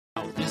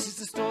Now this is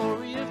the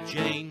story of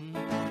Jane,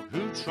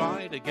 who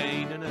tried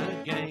again and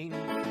again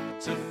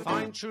to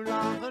find true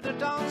love at a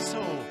dance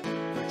hall,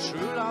 but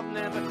true love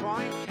never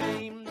quite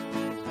came.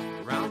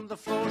 Round the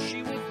floor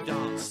she would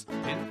dance,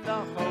 in the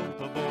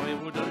hope a boy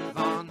would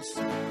advance.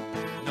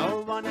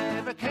 No one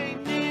ever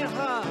came near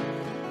her,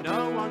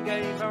 no one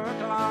gave her a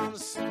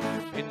glance.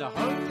 In the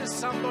hope that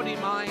somebody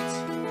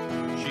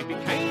might, she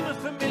became a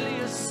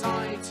familiar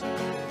sight.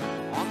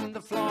 On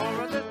the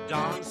floor of the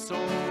dance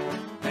hall,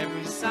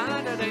 every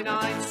Saturday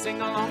night,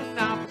 sing along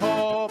now.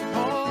 Poor,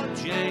 poor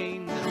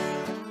Jane,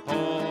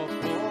 poor,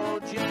 poor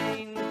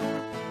Jane,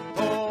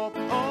 poor,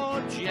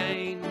 poor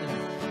Jane,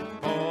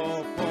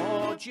 poor,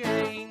 poor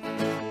Jane.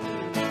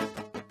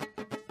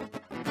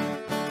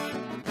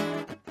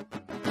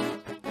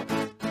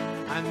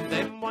 And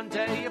then one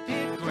day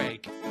appeared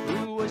Greg,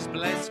 who was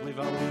blessed with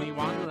only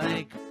one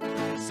leg.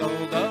 So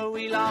though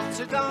he loved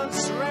to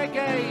dance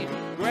reggae,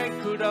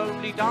 Greg could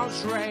only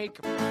dance reg.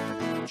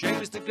 Jane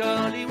was the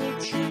girl he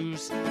would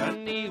choose,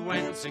 and he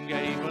went and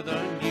gave her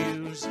the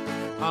news.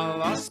 I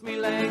lost me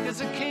leg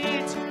as a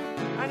kid,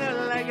 and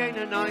a leg ain't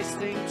a nice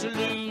thing to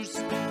lose.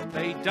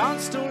 They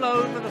danced all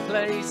over the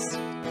place,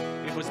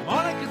 it was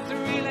more like a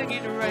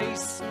three-legged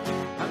race.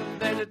 And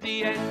then at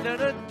the end of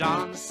the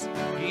dance,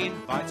 he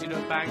invited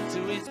her back to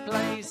his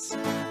place.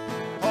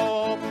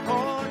 Poor,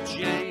 poor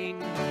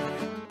Jane,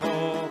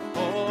 poor,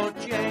 poor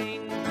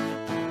Jane,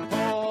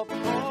 poor,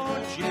 poor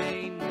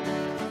Jane,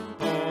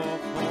 poor,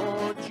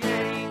 poor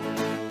Jane.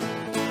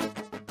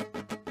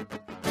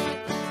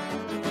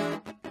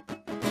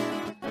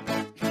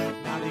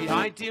 Now the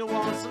idea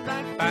wasn't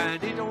that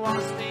bad, it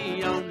was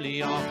the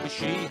only offer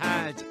she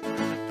had.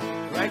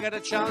 Greg had a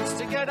chance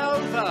to get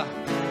over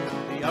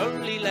the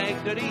only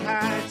leg that he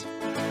had.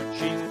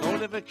 She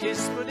thought of a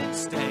kiss, but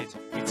instead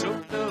he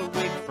took the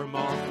wig from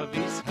off of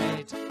his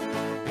head.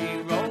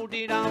 He rolled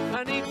it up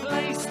and he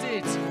placed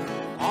it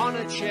on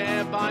a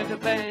chair by the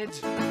bed.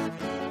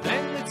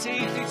 Then the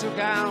teeth he took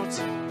out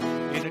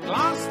in a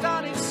glass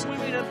started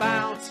swimming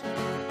about.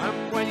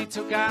 And when he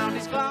took out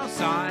his glass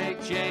eye,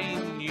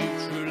 Jane knew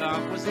true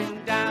love was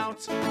in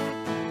doubt.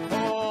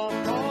 Poor,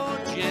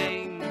 poor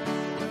Jane,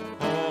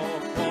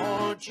 poor,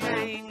 poor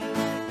Jane,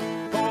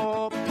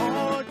 poor,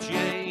 poor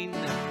Jane,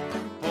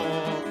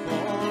 poor,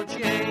 poor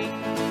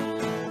Jane.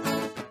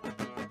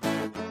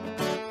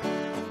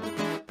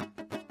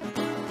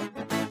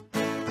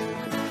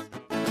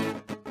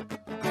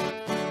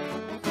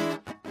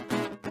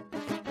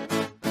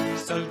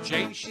 So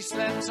Jane, she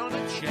slept on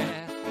a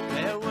chair,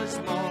 there was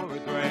more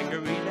of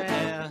Gregory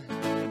there.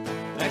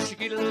 There she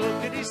could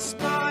look at his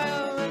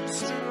smile and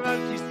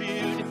stroke his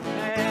beautiful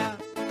hair.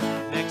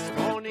 Next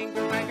morning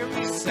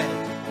Gregory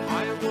said,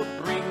 I will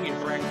bring you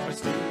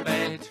breakfast in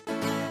bed.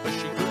 But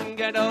she couldn't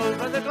get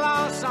over the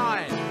glass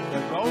eye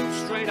that rolled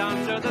straight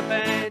under the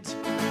bed.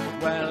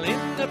 Well,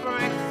 in the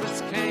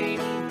breakfast came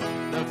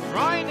the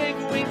fried egg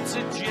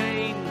winter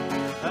Jane,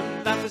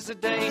 and that was the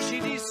day she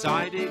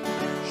decided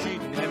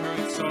she'd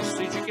never eat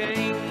sausage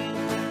again.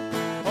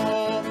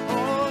 Poor,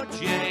 poor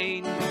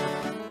Jane,